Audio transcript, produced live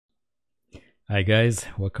Hi guys,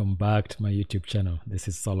 welcome back to my YouTube channel. This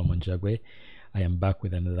is Solomon Jagwe. I am back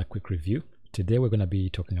with another quick review. Today we're going to be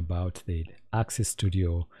talking about the Access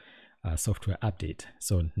Studio software update.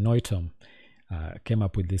 So Noitom came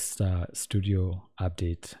up with this studio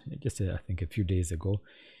update just I think a few days ago,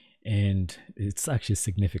 and it's actually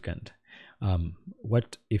significant.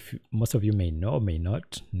 What if most of you may know, may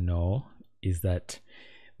not know, is that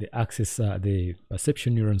the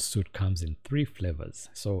Perception Neuron Suite comes in 3 flavors.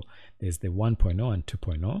 So there's the 1.0 and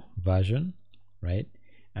 2.0 version, right?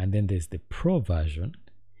 And then there's the Pro version,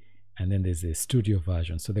 and then there's the Studio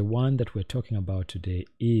version. So the one that we're talking about today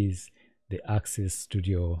is the Access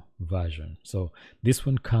Studio version. So this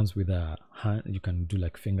one comes with a hand, you can do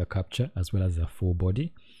like finger capture as well as a full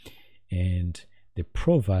body. And the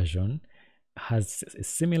Pro version has a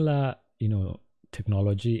similar,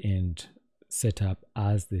 technology and setup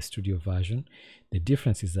as the Studio version. The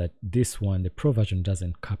difference is that this one, the Pro version,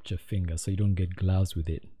 doesn't capture fingers, so you don't get gloves with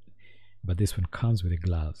it, but this one comes with the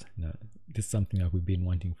gloves. Now, this is something that we've been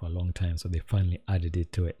wanting for a long time, so they finally added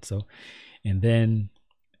it to it. So, and then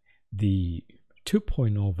the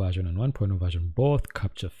 2.0 version and 1.0 version both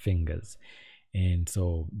capture fingers, and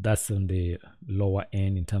so that's on the lower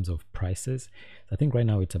end in terms of prices. I think right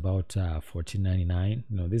now it's about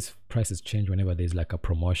 $14.99. These prices change whenever there's like a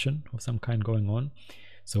promotion of some kind going on.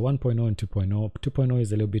 So 1.0 and 2.0. 2.0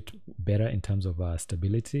 is a little bit better in terms of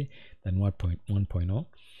stability than 1.0,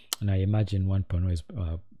 and I imagine 1.0 is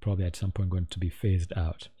probably at some point going to be phased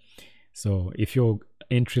out. So if you're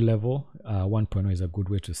entry level, 1.0 is a good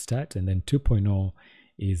way to start, and then 2.0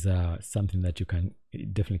 is something that you can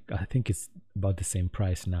definitely, I think it's about the same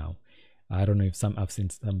price now. I don't know if I've seen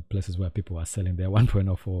some places where people are selling their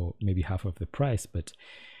 1.0 for maybe half of the price, but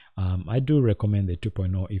I do recommend the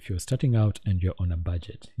 2.0 if you're starting out and you're on a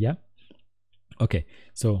budget. Yeah. Okay,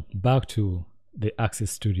 so back to the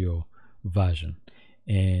Access Studio version,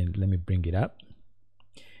 and let me bring it up.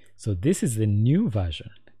 So this is the new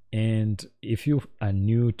version, and if you are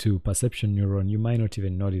new to Perception Neuron, you might not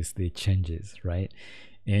even notice the changes, right?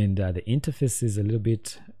 And the interface is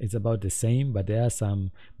it's about the same, but there are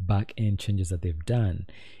some back-end changes that they've done,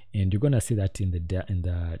 and you're gonna see that in the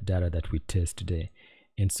data that we test today.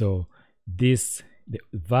 And so the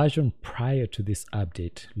version prior to this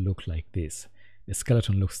update looked like this. The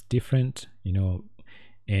skeleton looks different,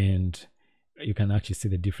 and you can actually see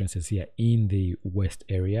the differences here in the waist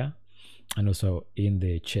area and also in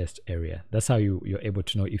the chest area. That's how you're able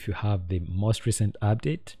to know if you have the most recent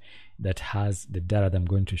update that has the data that I'm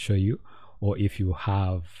going to show you, or if you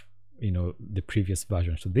have the previous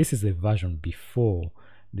version. So this is the version before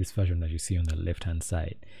this version that you see on the left hand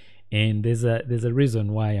side, and there's a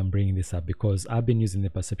reason why I'm bringing this up, because I've been using the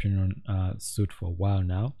Perception Neuron Suite for a while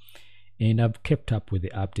now, and I've kept up with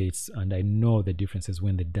the updates, and I know the differences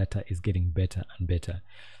when the data is getting better and better.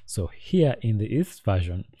 So here in this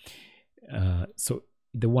version, so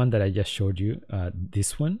the one that I just showed you,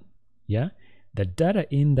 this one, yeah, the data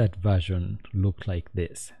in that version looked like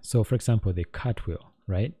this. So for example, the cartwheel,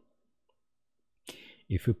 right?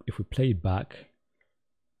 If we play it back,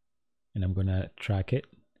 and I'm gonna track it.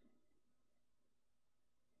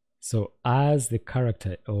 So as the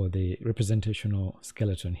character or the representational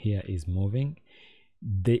skeleton here is moving,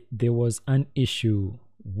 there was an issue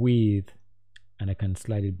with, and I can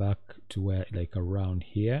slide it back to where, like around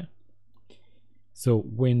here. So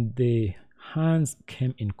when the hands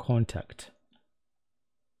came in contact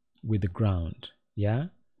with the ground, yeah,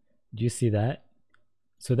 do you see that?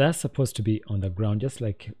 So that's supposed to be on the ground, just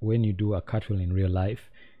like when you do a cartwheel in real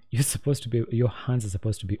life, your hands are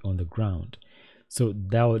supposed to be on the ground. So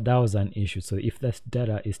that was an issue. So if that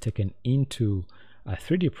data is taken into a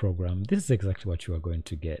 3D program, this is exactly what you are going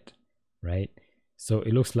to get, right? So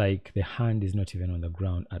it looks like the hand is not even on the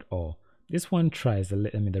ground at all. This one tries,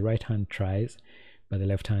 the right hand tries, but the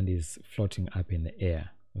left hand is floating up in the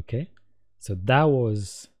air. Okay, so that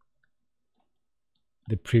was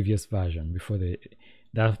the previous version before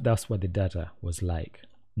that's what the data was like.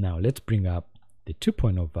 Now let's bring up the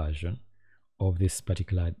 2.0 version of this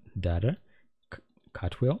particular data,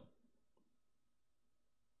 cartwheel.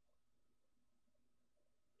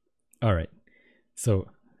 All right, so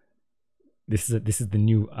this is the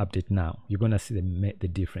new update. Now you're gonna see the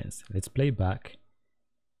difference. Let's play back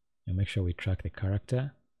and make sure we track the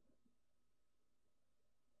character.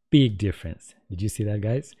 Big difference. Did you see that,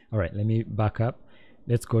 guys? All right, let me back up.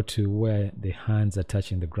 Let's go to where the hands are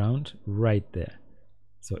touching the ground, right there.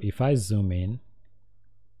 So if I zoom in,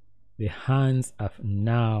 the hands are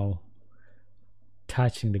now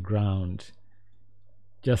touching the ground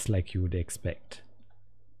just like you would expect,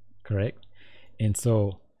 correct? And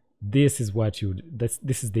so this is what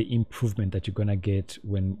this is the improvement that you're gonna get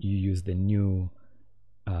when you use the new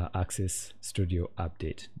Access Studio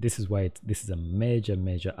update. This is why this is a major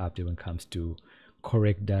update when it comes to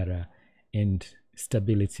correct data and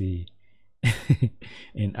stability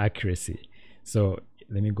and accuracy. So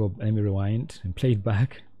let me rewind and play it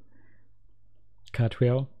back.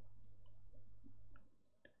 Cartwheel.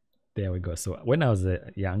 There we go. So when I was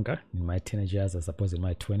younger, in my teenage years, I suppose in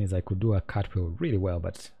my 20s, I could do a cartwheel really well.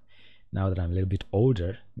 But now that I'm a little bit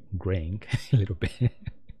older, graying a little bit,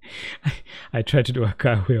 I try to do a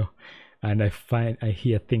cartwheel and I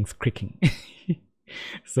hear things creaking.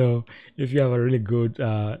 So if you have a really good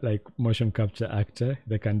like motion capture actor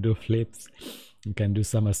that can do flips, you can do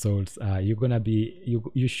somersaults, you're gonna be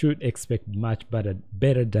you should expect much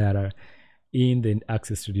better data in the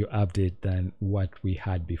Access Studio update than what we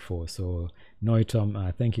had before. So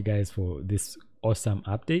Noitom, thank you guys for this awesome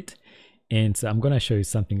update. And so I'm gonna show you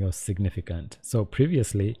something else significant. So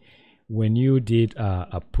previously, when you did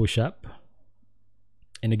a push-up,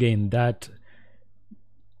 and again, that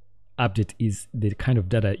update is the kind of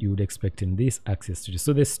data you would expect in this Access Studio.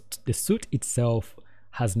 So the suit itself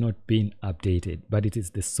has not been updated, but it is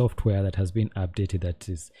the software that has been updated that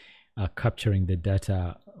is capturing the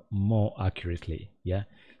data more accurately. Yeah,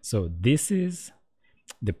 so this is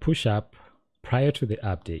the push-up prior to the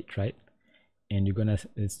update, right? And you're gonna,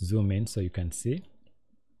 let's zoom in so you can see.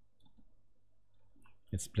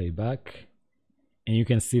 Let's play back, and you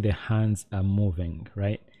can see the hands are moving,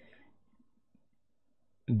 right?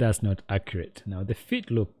 That's not accurate. Now the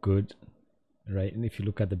feet look good, right? And if you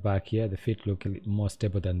look at the back here, the feet look a little more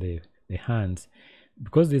stable than the hands,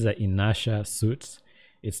 because these are inertia suits.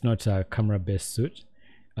 It's not a camera-based suit.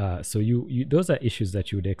 So those are issues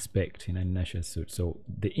that you would expect in an inertia suit. So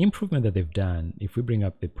the improvement that they've done, if we bring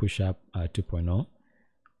up the push-up 2.0,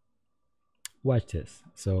 watch this.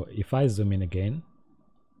 So if I zoom in again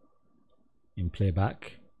in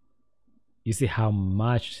playback, you see how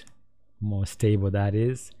much more stable that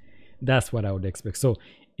is. That's what I would expect. So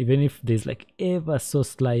even if there's like ever so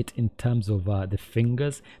slight in terms of the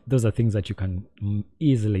fingers, those are things that you can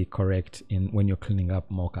easily correct when you're cleaning up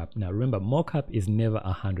mocap. Now remember, mocap is never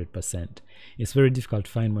 100%. It's very difficult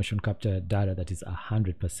to find motion capture data that is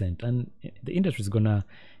 100%, and the industry is gonna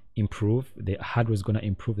improve, the hardware is gonna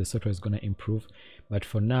improve, the software is gonna improve, but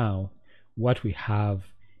for now what we have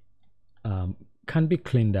can be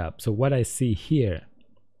cleaned up. So what I see here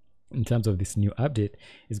in terms of this new update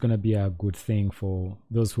is going to be a good thing for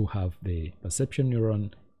those who have the Perception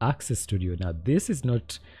Neuron Access Studio. Now this is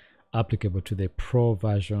not applicable to the Pro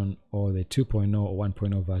version or the 2.0 or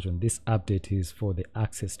 1.0 version. This update is for the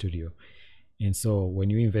Access Studio, and so when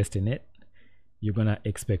you invest in it, you're going to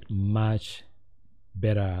expect much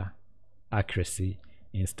better accuracy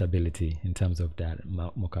and stability in terms of data,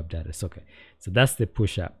 mocap data. So, okay, so that's the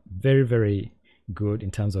push-up. Very good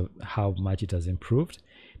in terms of how much it has improved.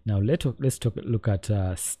 Now let's look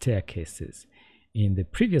at staircases. In the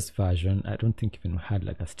previous version, I don't think even we had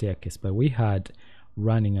like a staircase, but we had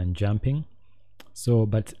running and jumping. So,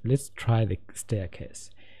 but let's try the staircase.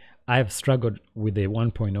 I've struggled with the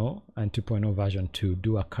 1.0 and 2.0 version to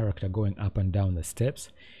do a character going up and down the steps,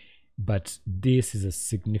 but this is a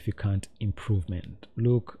significant improvement.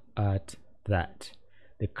 Look at that.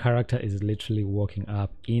 The character is literally walking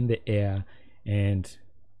up in the air, and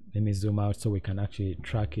let me zoom out so we can actually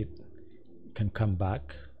track it. You can come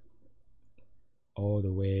back all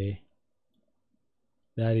the way.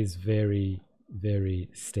 That is very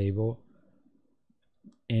stable.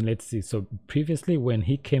 And let's see, so previously when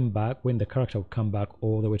he came back, when the character would come back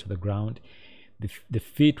all the way to the ground, the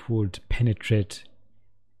feet would penetrate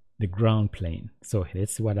the ground plane. So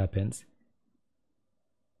let's see what happens.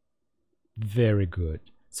 Very good.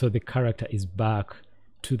 So the character is back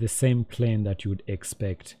to the same plane that you would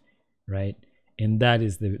expect, right? And that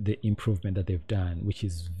is the improvement that they've done, which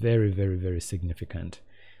is very significant.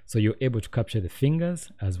 So you're able to capture the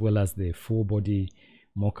fingers as well as the full body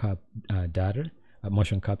mocap data,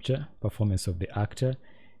 motion capture performance of the actor,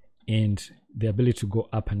 and the ability to go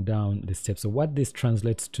up and down the steps. So what this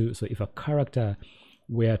translates to, so if a character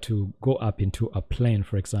were to go up into a plane,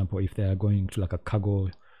 for example, if they are going to like a cargo,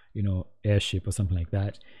 airship or something like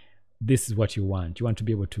that, this is what you want. You want to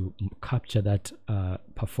be able to capture that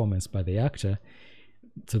performance by the actor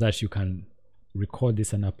so that you can record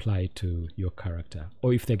this and apply it to your character.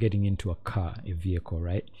 Or if they're getting into a car, a vehicle,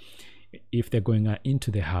 right? If they're going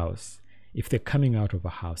into the house, if they're coming out of a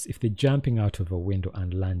house, if they're jumping out of a window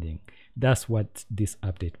and landing, that's what this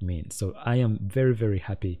update means. So I am very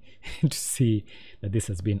happy to see that this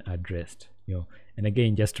has been addressed. And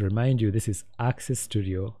again, just to remind you, this is Access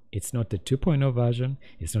Studio. It's not the 2.0 version.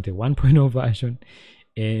 It's not a 1.0 version.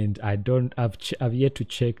 And I've yet to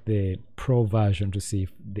check the Pro version to see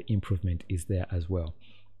if the improvement is there as well.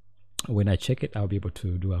 When I check it, I'll be able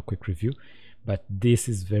to do a quick review. But this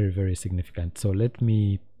is very, very significant. So let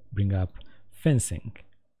me bring up fencing,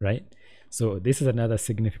 right? So this is another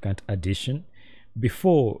significant addition.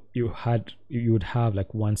 Before you would have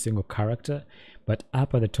like one single character, but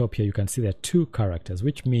up at the top here you can see there are two characters,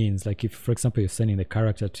 which means like if, for example, you're sending the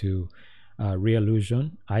character to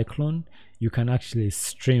Reallusion iClone, you can actually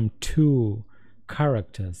stream two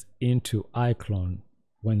characters into iClone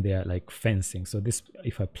when they are like fencing. So this,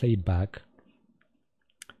 if I play it back,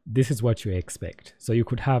 this is what you expect. So you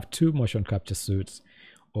could have two motion capture suits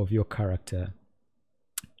of your character,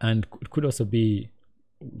 and it could also be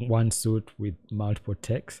one suit with multiple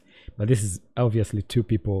text, but this is obviously two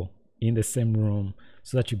people in the same room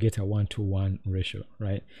so that you get a 1-to-1 ratio,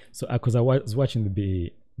 right? So because I was watching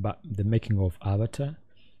the making of Avatar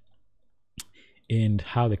and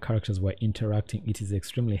how the characters were interacting, it is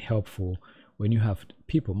extremely helpful when you have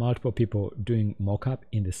multiple people doing mocap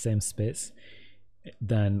in the same space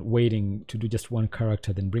than waiting to do just one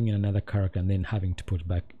character, then bring in another character, and then having to put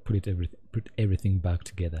everything back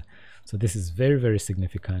together. So this is very, very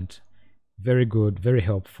significant, very good, very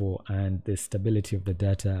helpful, and the stability of the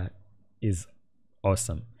data is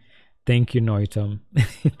awesome. Thank you, Noitum.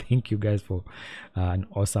 Thank you guys for an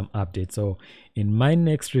awesome update. So in my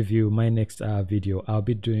next review, my next video, I'll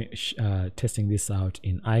be doing testing this out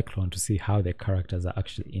in iClone to see how the characters are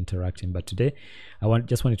actually interacting. But today I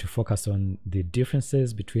just wanted to focus on the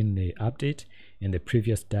differences between the update and the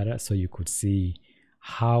previous data, so you could see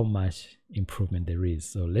how much improvement there is.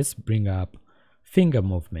 So let's bring up finger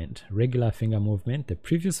movement, regular finger movement, the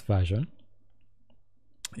previous version.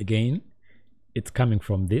 Again, it's coming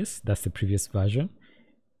from this. That's the previous version.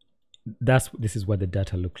 This is what the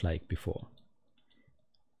data looked like before.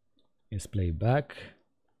 Let's play back.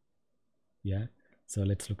 Yeah, so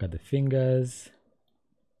let's look at the fingers.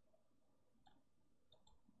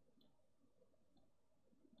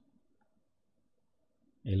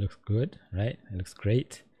 It looks good, right? It looks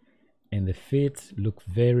great. And the feet look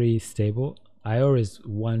very stable. I always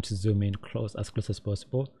want to zoom in as close as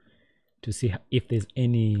possible to see if there's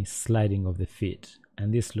any sliding of the feet,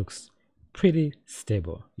 and this looks pretty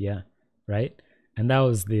stable. Yeah, right. And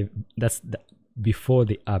that's before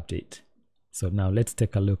the update. So now let's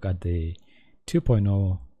take a look at the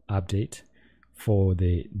 2.0 update for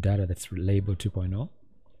the data that's labeled 2.0,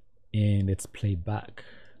 and let's play back.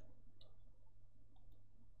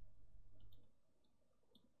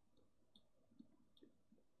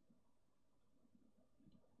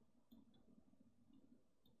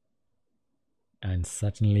 And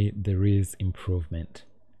certainly there is improvement.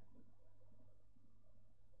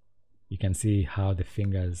 You can see how the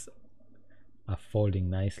fingers are folding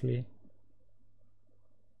nicely.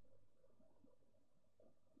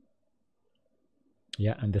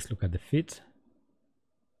 Yeah, and let's look at the feet.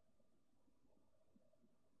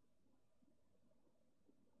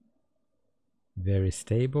 Very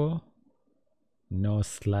stable, no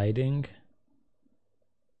sliding.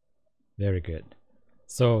 Very good.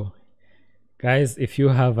 So guys, if you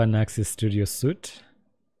have an Access Studio suite,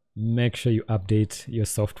 make sure you update your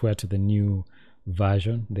software to the new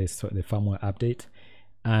version, the firmware update.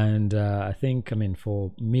 And I mean,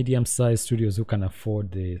 for medium-sized studios who can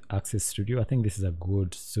afford the Access Studio, I think this is a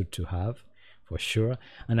good suite to have for sure.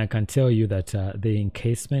 And I can tell you that the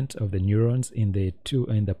encasement of the neurons in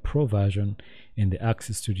the Pro version and the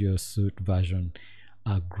Access Studio suite version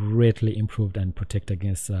are greatly improved and protect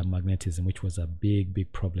against magnetism, which was a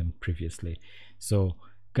big problem previously. So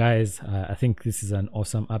guys, I think this is an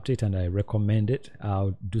awesome update and I recommend it.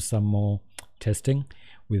 I'll do some more testing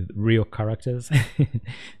with real characters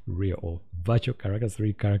real or virtual characters,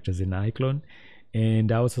 3 characters in iClone,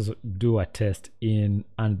 and I also do a test in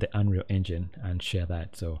the Unreal Engine and share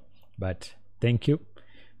that. So but thank you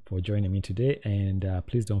for joining me today, and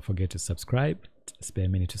please don't forget to subscribe. Spare a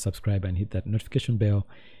minute to subscribe and hit that notification bell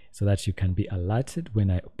so that you can be alerted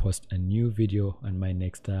when I post a new video on my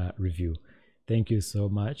next review. Thank you so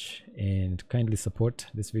much, and kindly support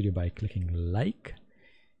this video by clicking like.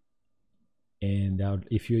 And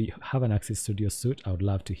if you have an Access Studio suite, I would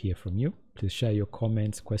love to hear from you. Please share your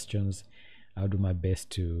comments, questions. I'll do my best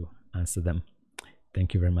to answer them.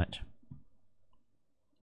 Thank you very much.